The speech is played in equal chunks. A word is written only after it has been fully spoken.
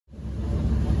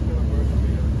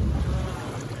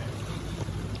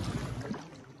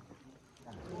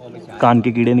कान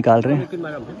के कीड़े निकाल रहे हैं।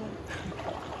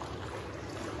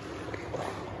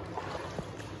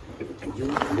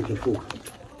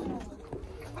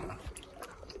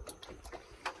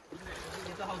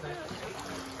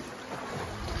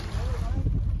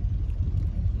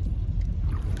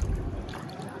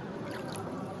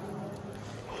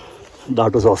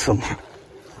 That was awesome.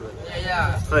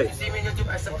 Yeah. Hi. See me on YouTube,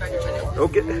 I subscribe your channel.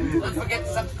 Okay. Don't forget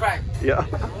to subscribe. Yeah.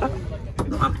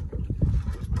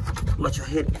 Watch your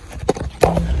head.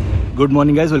 Good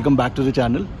morning guys, welcome back to the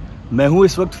channel. मैं हूँ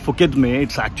इस वक्त Phuket में.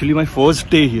 It's actually my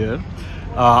first day here.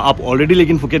 आप already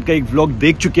लेकिन Phuket का एक vlog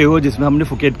देख चुके हो जिसमें हमने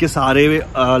फुकेत के सारे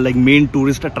लाइक मेन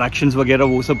टूरिस्ट अट्रैक्शंस वगैरह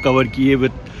वो सब कवर किए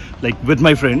विद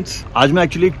माय फ्रेंड्स. आज मैं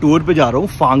एक्चुअली एक टूर पे जा रहा हूँ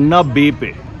फांगना बे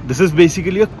पे. दिस इज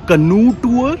बेसिकली अ कनू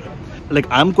tour. Like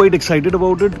I'm quite excited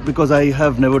about it because I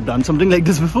have never done something like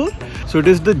this before. So it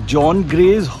is the John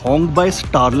Gray's Hong by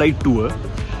Starlight tour,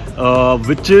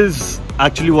 which is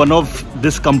actually one of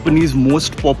this company's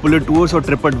most popular tours. और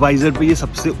TripAdvisor पे ये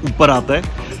सबसे ऊपर आता है.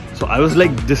 So I was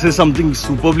like, this is something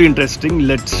superbly interesting.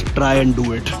 Let's try and do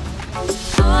it.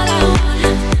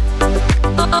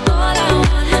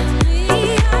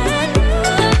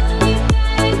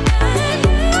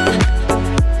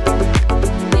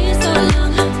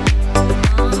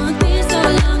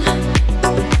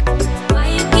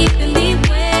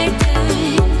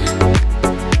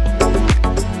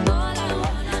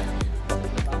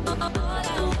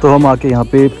 तो हम आके यहाँ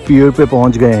पे पियर पे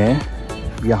पहुँच गए हैं.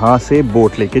 यहाँ से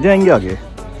बोट लेके जाएंगे आगे.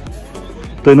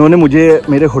 तो इन्होंने मुझे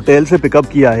मेरे होटल से पिकअप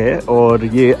किया है और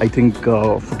ये आई थिंक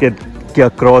फुकेत के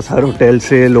अक्रॉस हर होटल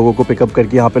से लोगों को पिकअप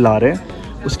करके यहाँ पे ला रहे हैं.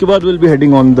 उसके बाद will be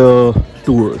heading on the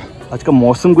tour. आज का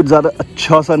मौसम कुछ ज़्यादा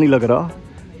अच्छा सा नहीं लग रहा.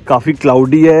 काफ़ी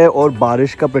क्लाउडी है और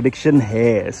बारिश का प्रेडिक्शन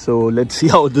है. So let's see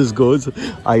how this goes.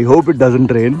 I hope it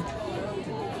doesn't rain.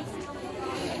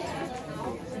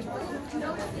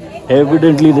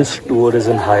 Evidently this tour is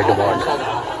in high demand.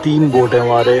 3 boat है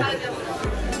हमारे.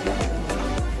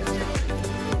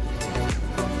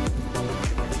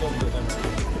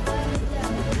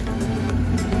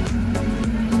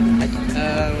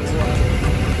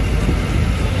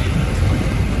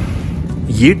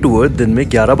 ये टूर दिन में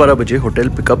 11-12 बजे होटल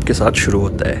पिकअप के साथ शुरू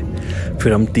होता है.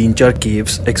 फिर हम 3-4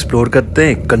 केव्स एक्सप्लोर करते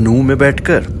हैं कनू में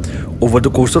बैठकर over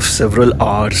the course of several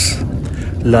hours.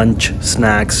 Lunch,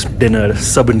 snacks, dinner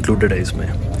सब इंक्लूडेड है इसमें.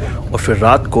 और फिर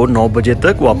रात को 9 बजे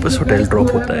तक वापस होटल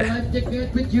ड्रॉप होता है.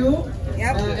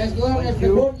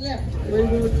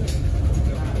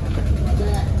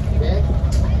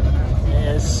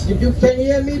 If you can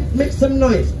hear me, make some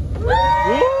noise.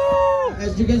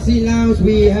 As you can see now,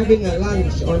 we having a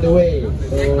lunch on the way.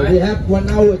 So we have 1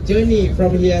 hour journey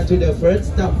from here to the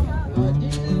first stop.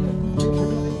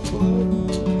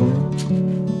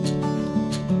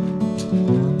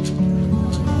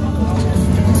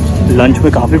 Lunch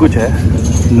में काफ़ी कुछ है.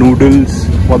 Noodles,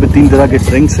 वहाँ पे 3 तरह के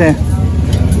drinks हैं.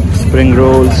 Spring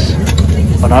rolls,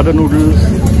 banana noodles,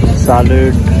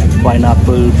 salad,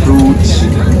 pineapple, fruits.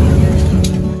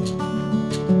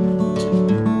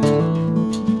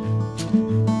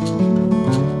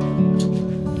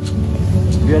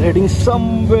 We are heading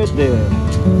somewhere there.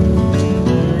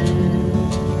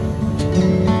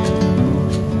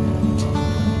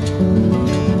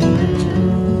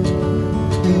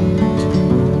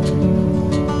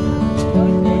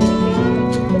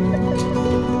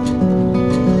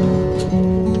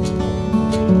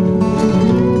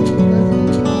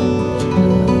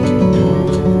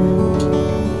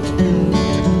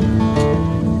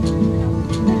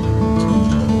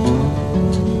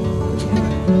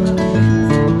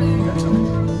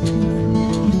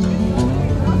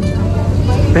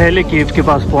 पहले केव के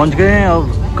पास पहुंच गए हैं.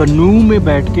 अब कनू में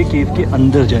बैठ के केव के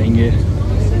अंदर जाएंगे.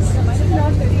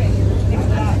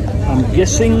 I'm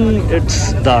guessing it's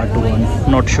that one,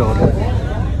 not sure.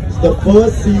 The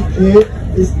first sea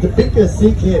cave is the biggest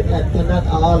sea cave at Canoe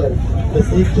Island. The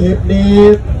sea cave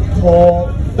name called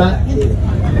Bat Cave.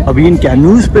 अभी इन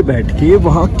कैनूज पे बैठ के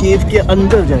वहाँ केव के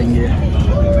अंदर जाएंगे.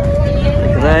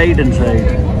 Right inside.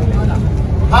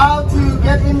 How to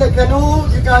get in the canoe?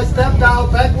 You guys step down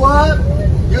backward.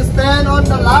 You stand on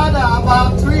the ladder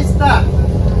about 3 steps.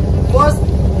 First,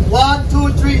 1, 2,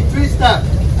 3 steps.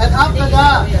 And after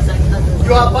that,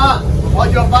 your bum or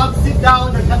your bum sit down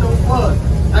on the canoe first.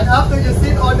 And after you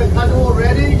sit on the canoe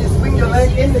already, you swing your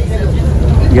leg in the canoe.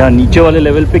 यहाँ नीचे वाले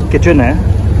level पे kitchen है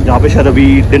जहाँ पे शायद अभी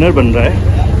dinner बन रहा है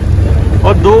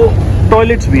और 2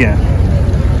 टॉयलेट्स भी हैं.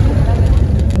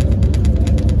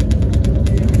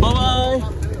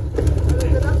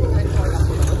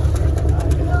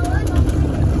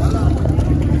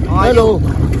 Hello,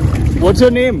 what's your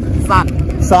name? Sun.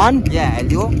 San? Yeah,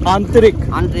 and you? Antrik.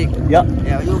 Andrik. Yeah.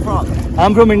 Yeah, where you from?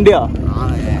 I'm from India. Oh,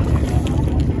 yeah.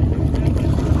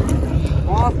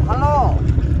 Oh, hello.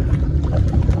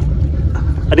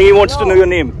 I think he wants to know your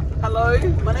name. Hello,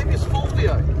 my name is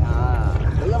Fulvio.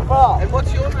 Where you from? And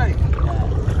what's your name?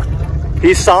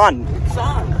 He's San.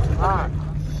 San. Ah.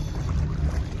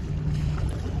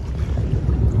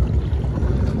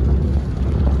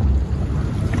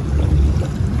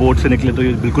 Boat से निकले तो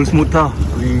ये बिल्कुल smooth था।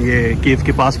 अभी ये केव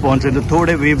के पास पहुंचे तो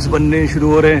थोड़े वेव्स बनने शुरू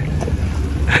हो रहे हैं।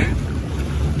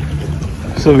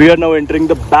 So we are now entering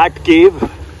the back cave.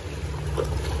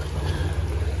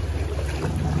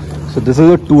 So this is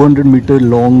a 200-meter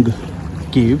long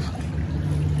cave.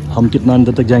 हम कितना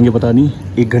अंदर तक जाएंगे पता नहीं,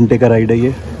 1 घंटे का राइड है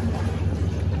ये।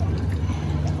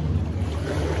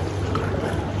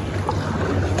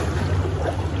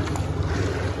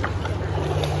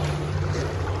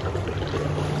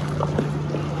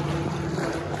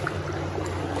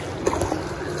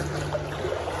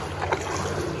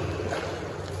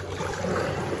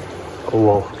 Oh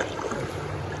wow,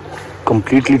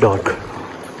 completely dark.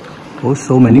 Oh,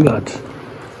 so many guards.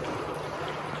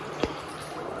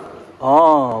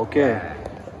 Ah, okay.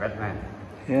 Batman.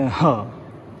 Yeah.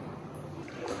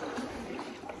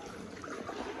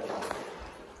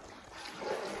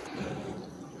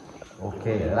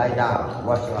 Okay, lie down.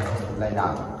 Watch your head. Lie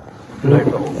down. Right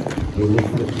now. You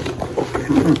lift it.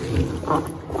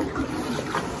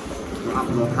 Up,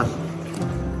 no touch.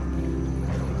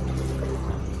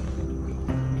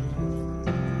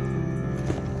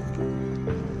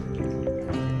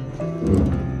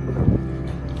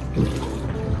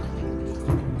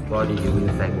 Body you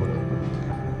inside water.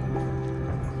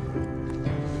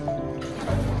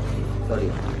 Sorry.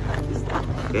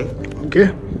 Okay? Okay.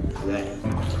 Yeah.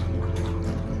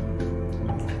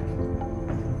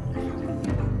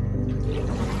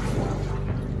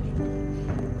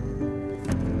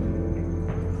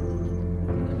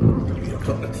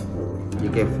 You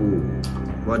careful.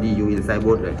 Body you inside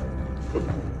water.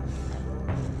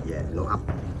 Yeah, look up.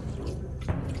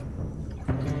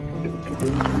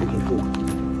 Careful.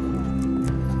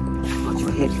 Watch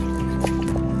your head.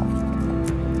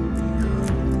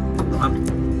 Look up.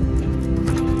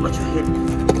 Watch your head.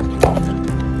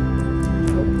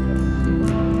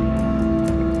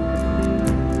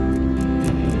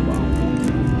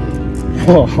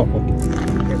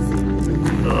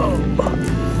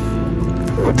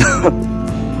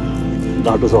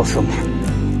 That was awesome.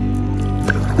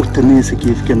 उतने से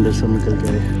केव के अंदर से निकल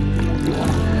गए।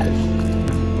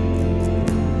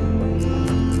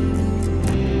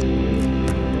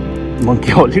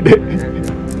 Monkey holiday.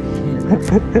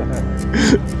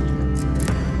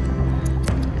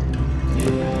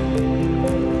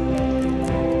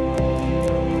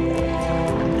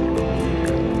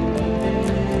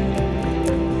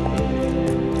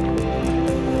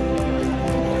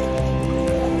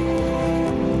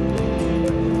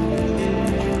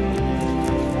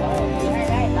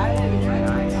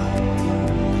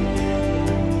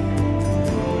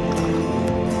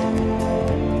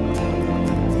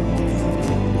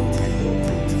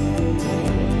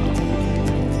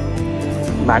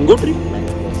 Mango tree?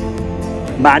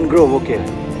 Mangrove, okay.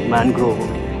 Mangrove,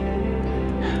 okay.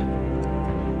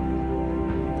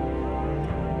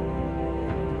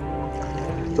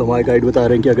 तो हमारे guide बता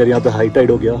रहे हैं कि अगर यहाँ पे हाई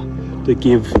टाइड हो गया तो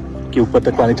केव के ऊपर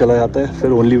तक पानी चला जाता है,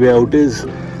 फिर only way out is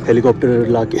helicopter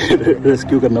लाके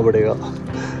रेस्क्यू करना पड़ेगा।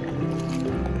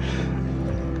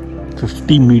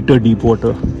 50 meter deep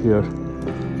water here.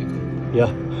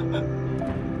 Yeah.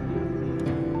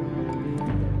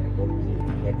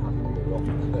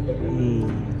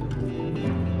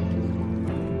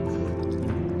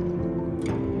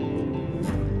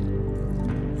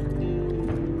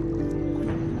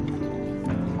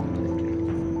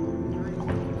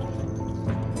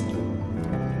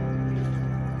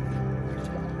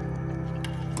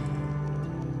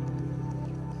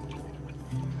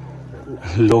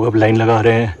 लोग अब लाइन लगा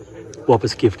रहे हैं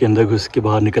वापस केव के अंदर घुस के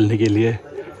बाहर निकलने के लिए।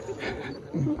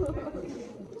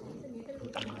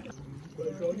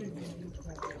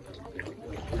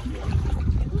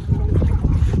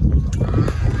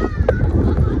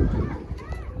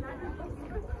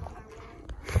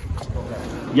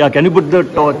 Yeah, can you put the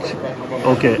torch?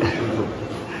 Okay.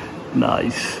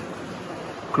 Nice.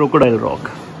 Crocodile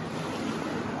rock.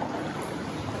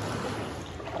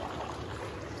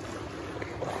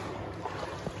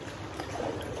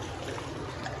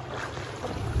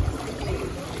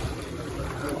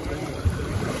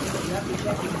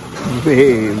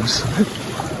 Waves.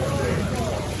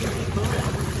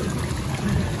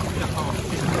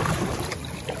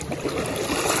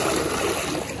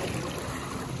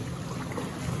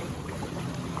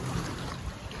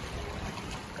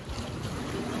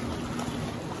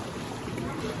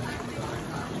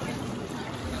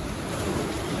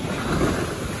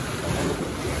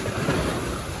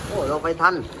 lô phải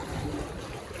thanh.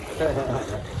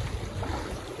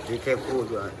 Be careful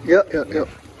rồi. Yeah.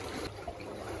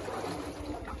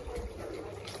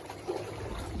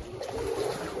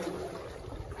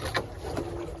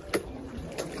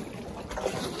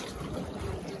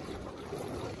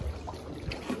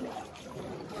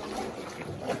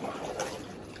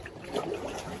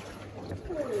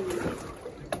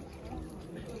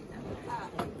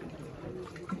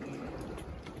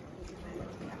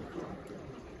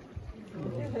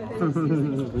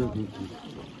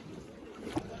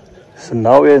 So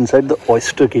now we're inside the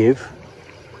Oyster Cave.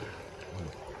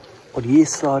 और ये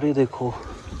सारे देखो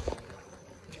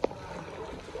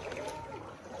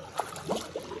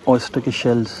oyster के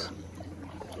shells.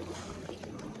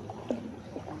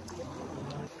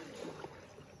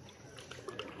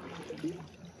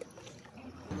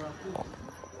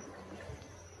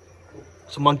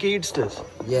 So monkey eats this?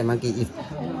 Yeah, monkey eat.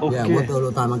 Okay. Yeah, water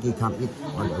low time monkey come eat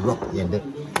on the rock. Yeah, that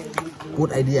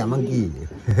good idea, monkey.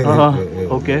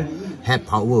 Okay. Have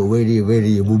power, very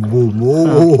boom boom. Oh.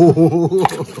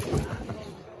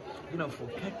 You know, for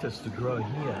cactus to grow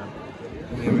here,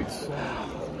 where it's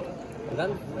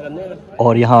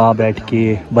और यहाँ बैठ के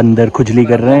बंदर खुजली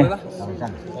कर रहे हैं,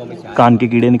 कान के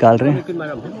कीड़े निकाल रहे हैं.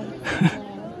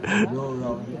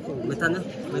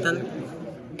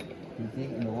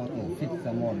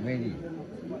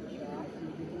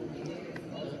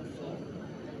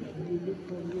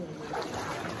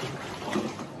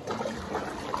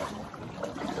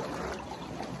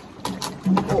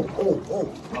 Oh.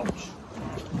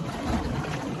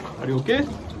 Are you okay?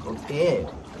 Okay.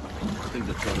 I think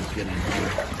the trolley's getting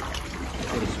here. The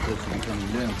trolley's supposed to be coming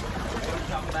down.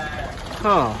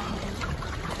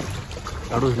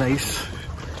 That was nice.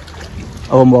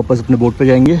 अब हम वापस अपने बोट पे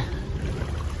जाएंगे.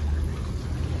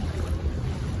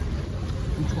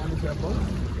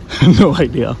 No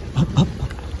idea.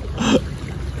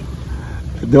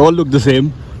 They all look the same.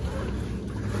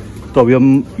 तो अभी हम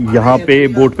यहाँ पे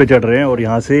बोट पे चढ़ रहे हैं और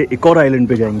यहाँ से एक और आइलैंड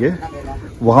पे जाएंगे.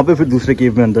 वहाँ पे फिर दूसरे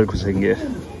केव में अंदर घुसेंगे.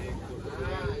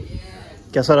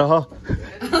 कैसा रहा?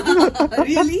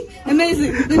 Really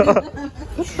amazing.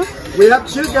 We have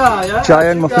sugar, yeah. Chai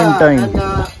and muffin time. And,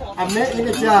 I made in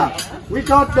the jar. We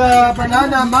got the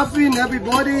banana muffin,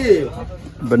 everybody.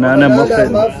 Banana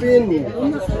muffin. muffin.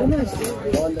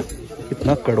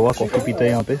 इतना कड़वा कॉफी पीता है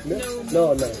यहाँ पे. No.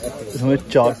 इसमें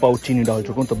 4 पाउच चीनी डाल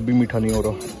चुका हूँ तब भी मीठा नहीं हो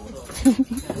रहा.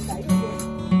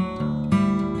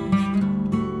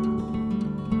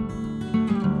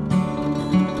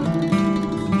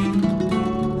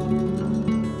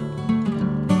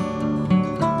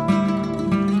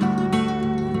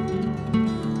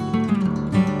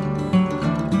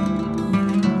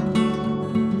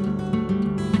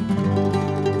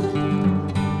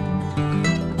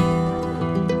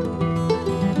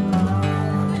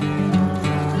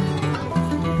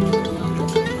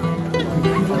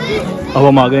 अब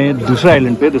हम आ गए हैं दूसरे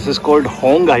आइलैंड पे. This is called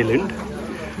Hong island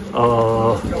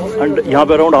and यहाँ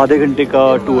पे अराउंड आधे घंटे का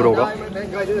टूर होगा.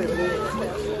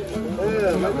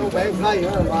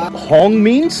 Hong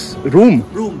means room.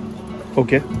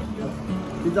 Okay.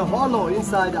 It's a hollow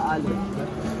inside the island.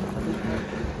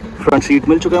 Front seat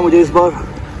मिल चुका है मुझे इस बार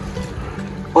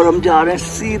और हम जा रहे हैं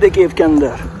सीधे केव के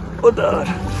अंदर.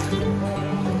 उधर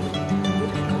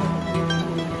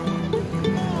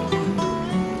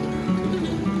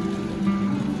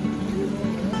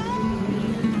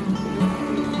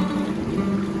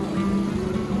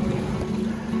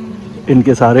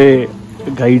इनके सारे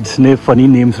गाइड्स ने फनी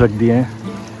नेम्स रख दिए हैं.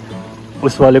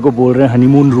 उस वाले को बोल रहे हैं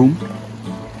हनीमून रूम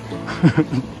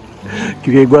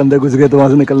क्योंकि एक बार अंदर घुस गए तो वहाँ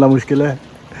से निकलना मुश्किल है,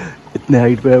 इतने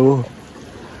हाइट पे है वो.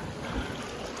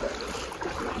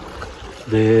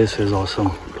 This is awesome.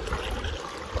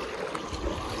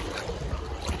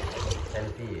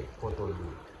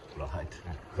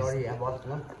 Sorry, I was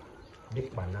not big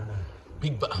banana.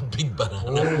 Big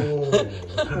banana.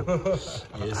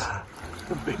 Yes.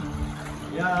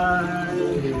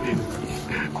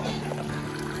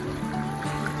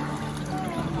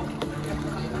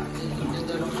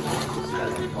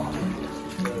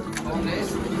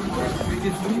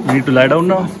 We need to lie down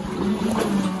now.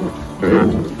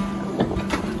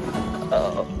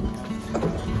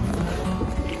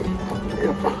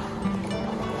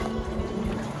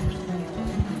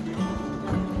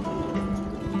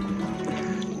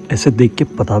 ऐसे देख के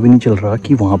पता भी नहीं चल रहा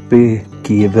कि वहाँ पे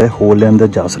केव है, होल है, अंदर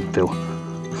जा सकते हो.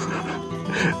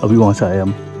 अभी वहाँ से आए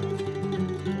हम.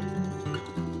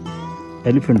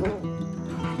 Elephant.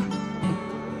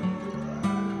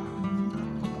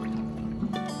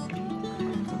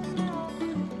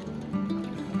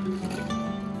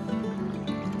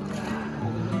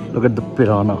 Look at the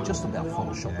piranha. Just about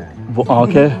photoshopping. वो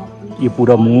आँख है, ये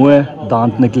पूरा मुंह है,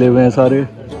 दांत निकले हुए हैं सारे.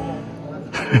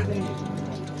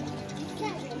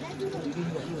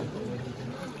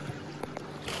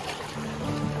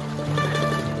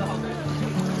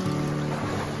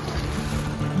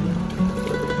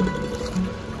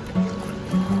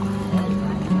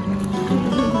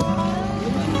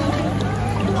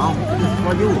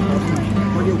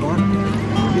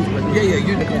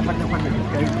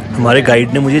 हमारे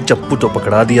गाइड ने मुझे चप्पू तो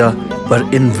पकड़ा दिया, पर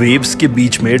इन वेव्स के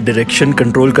बीच में डायरेक्शन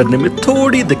कंट्रोल करने में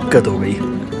थोड़ी दिक्कत हो गई.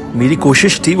 मेरी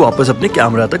कोशिश थी वापस अपने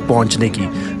कैमरा तक पहुंचने की,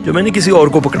 जो मैंने किसी और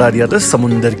को पकड़ा दिया था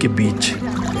समुंदर के बीच.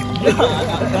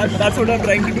 That's what I'm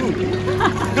trying to do.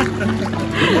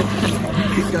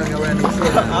 Keep going around in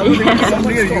circles. I'm thinking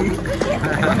something of you.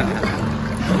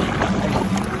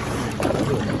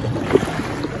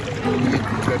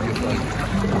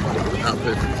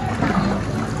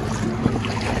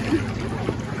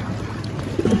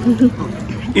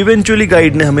 Eventually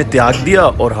guide ने हमें त्याग दिया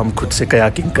और हम खुद से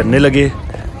कयाकिंग करने लगे.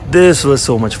 This was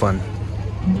so much fun.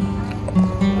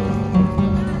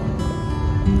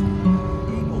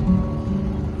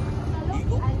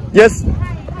 Yes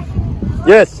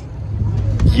yes,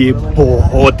 ये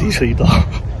बहुत ही सही था.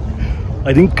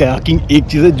 आई थिंक कयाकिंग एक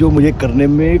चीज़ है जो मुझे करने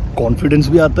में कॉन्फिडेंस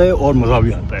भी आता है और मज़ा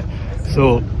भी आता है.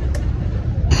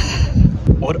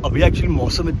 और अभी एक्चुअली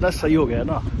मौसम इतना सही हो गया है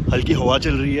ना, हल्की हवा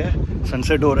चल रही है,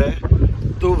 सनसेट हो रहा है,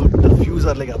 तो the views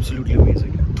are like absolutely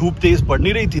amazing. धूप तेज़ पड़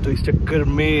नहीं रही थी, तो इस चक्कर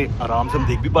में आराम से हम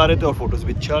देख भी पा रहे थे और फोटोज़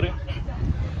भी अच्छे आ रहे हैं.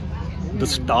 The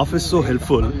staff is so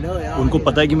helpful. उनको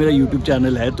पता है कि मेरा यूट्यूब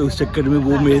चैनल है, तो इस चक्कर में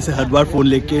वो मेरे से हर बार फ़ोन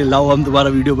लेके लाओ हम तुम्हारा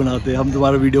वीडियो बनाते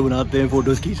हैं,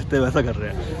 फ़ोटोज़ खींचते हैं, वैसा कर रहे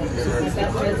हैं.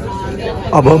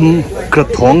 अब हम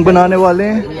क्रथोंग बनाने वाले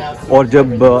हैं, और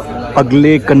जब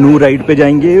अगले कनू राइड पे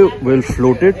जाएंगे विल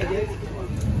फ्लोट इट.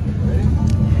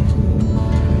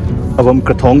 अब हम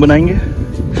क्रथोंग बनाएंगे.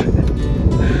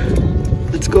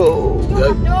 Let's go.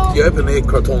 You open the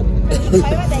Krathong.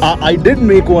 I did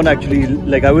make one actually.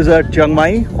 Like I was at Chiang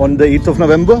Mai on the 8th of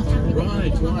November.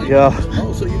 Right. Yeah.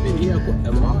 Oh, so you've been here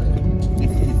a while.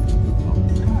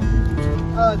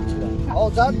 All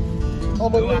done. All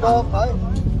moving off, right?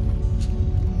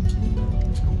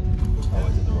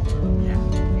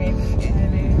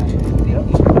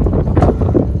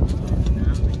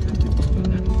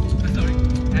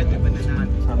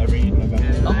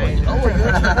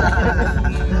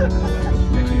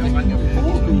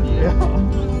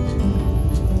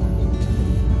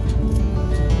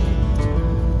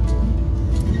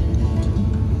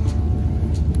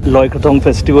 Loy क्रथोंग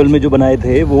festival में जो बनाए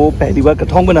थे वो पहली बार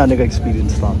क्रथोंग बनाने का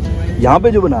experience था. यहाँ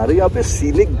पे जो बना रहे हैं, यहाँ पे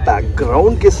सीनिक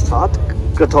बैकग्राउंड के साथ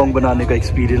क्रथोंग बनाने का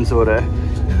एक्सपीरियंस हो रहा है.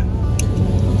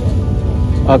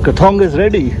 क्रथोंग इज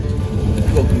रेडी.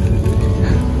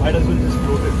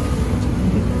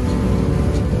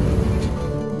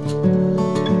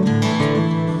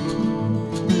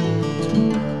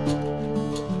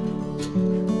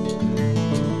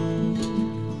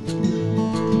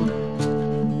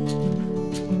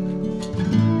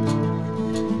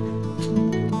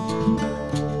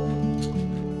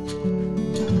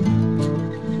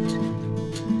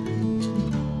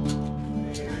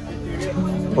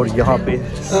 और यहाँ पे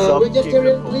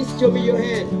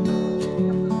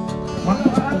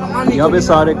यहाँ पे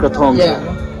सारे क्रथोंग.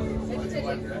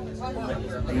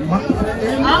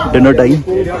 Dinner time.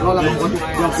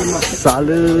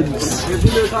 Salads,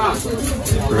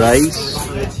 rice.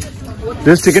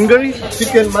 This chicken curry?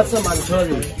 Chicken masaman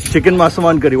curry. Chicken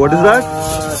masaman curry. What is that?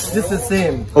 This is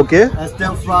same. Okay.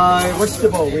 Stir fry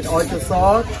vegetable with oyster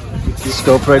sauce.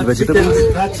 Stir fried vegetables. Chicken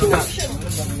with cashew nuts.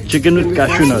 Chicken with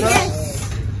cashew nuts.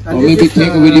 We need to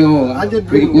take a video.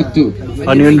 Very good too.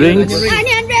 Onion rings.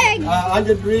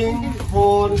 Onion ring,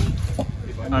 prawn.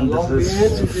 And this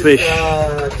is fish.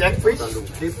 Jackfish.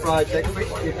 Deep fried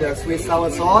jackfish with the sweet sour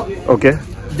sauce. Okay.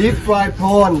 Deep fried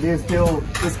prawn. This still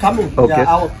is coming. Okay.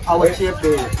 Yeah, our chef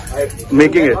they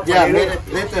Making it. Yeah,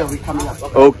 later we coming up.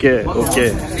 Okay. Okay.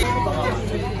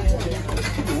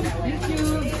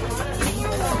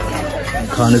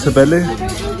 खाने से पहले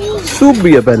soup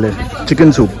भी है. पहले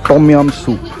chicken soup, Tom yum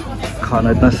soup.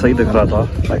 खाना इतना सही दिख रहा था,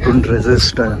 आई कुडंट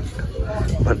रेजिस्ट.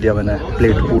 भर दिया मैंने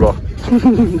प्लेट पूरा.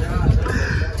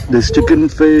 This chicken,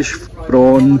 fish,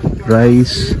 prawn,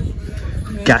 rice,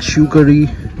 cashew करी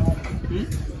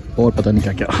और पता नहीं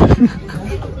क्या क्या.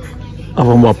 अब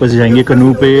हम वापस जाएंगे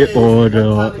कनू पे और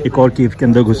एक और केव के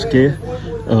अंदर घुस के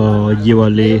ये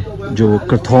वाले जो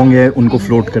क्रथोंग है उनको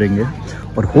फ्लोट करेंगे.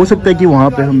 और हो सकता है कि वहाँ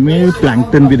पे हमें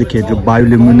प्लैंकटन भी दिखे जो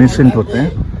बायोल्यूमिनेसेंट होते हैं.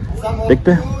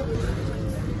 देखते हैं.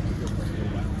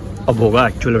 अब होगा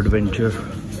एक्चुअल एडवेंचर.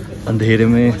 अंधेरे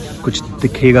में कुछ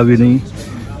दिखेगा भी नहीं.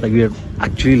 Like we are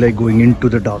actually like going into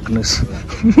the darkness.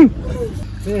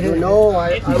 You know,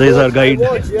 There's our guide.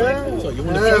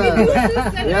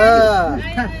 Yeah.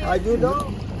 You know.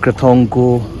 Krathong को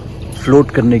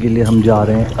फ्लोट करने के लिए हम जा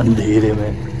रहे हैं अंधेरे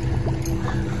में.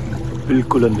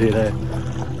 बिल्कुल अंधेरा है.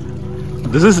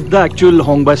 This is the actual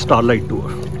Hong by Starlight tour.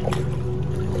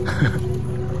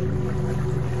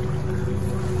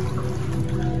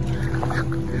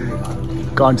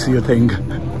 Can't see a thing.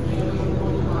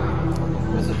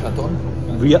 This is Krathong.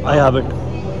 I have it.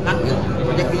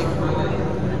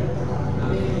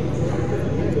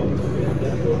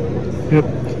 Yep.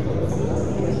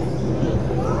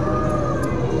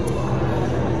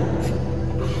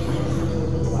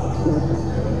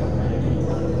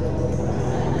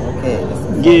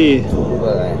 Okay,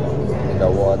 Yeah. in the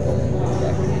water.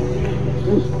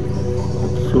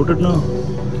 Floated now.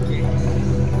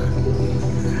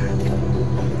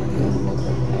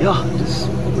 Yeah, just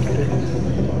put it in.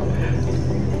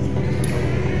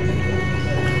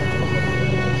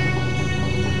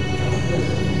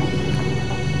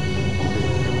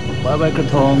 Bye bye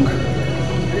Krathong.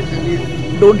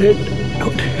 Don't hit.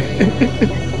 Don't hit.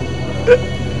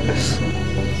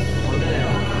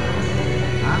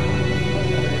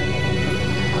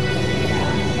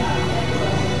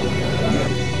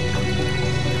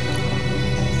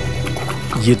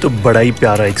 ये तो बड़ा ही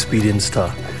प्यारा experience था,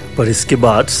 पर इसके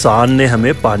बाद सान ने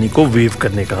हमें पानी को वेव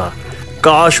करने कहा.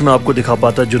 काश मैं आपको दिखा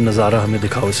पाता जो नज़ारा हमें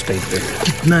दिखा उस टाइम पे.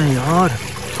 कितना है यार.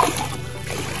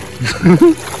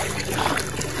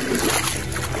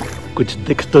 कुछ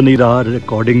दिख तो नहीं रहा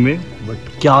रिकॉर्डिंग में, बट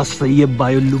क्या सही है.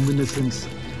 Bioluminescence,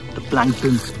 the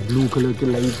planktons, blue colour के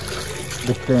लाइट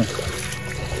दिखते हैं.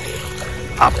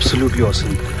 Absolutely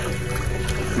awesome.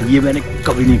 ये मैंने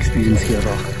कभी नहीं एक्सपीरियंस किया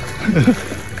था.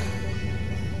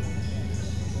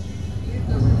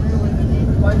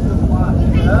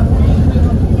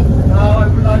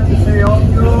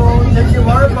 Thank you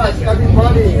very much,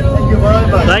 everybody. Thank you very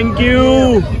much. Thank you.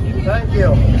 Thank you.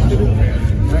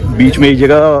 बीच में एक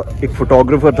जगह एक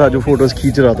फोटोग्राफर था जो फोटोज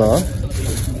खींच रहा था,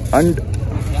 and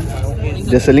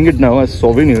they selling it now as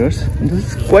souvenirs. This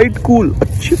is quite cool.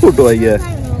 अच्छी फोटो आई है.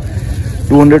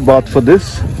 200 baht for this.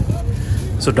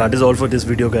 So that is all for this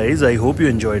video guys. I hope you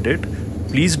enjoyed it.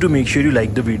 Please do make sure you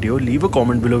like the video, leave a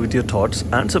comment below with your thoughts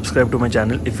and subscribe to my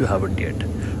channel if you haven't yet.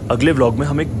 अगले vlog में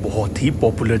हम एक बहुत ही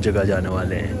popular जगह जाने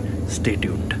वाले हैं. Stay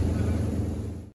tuned.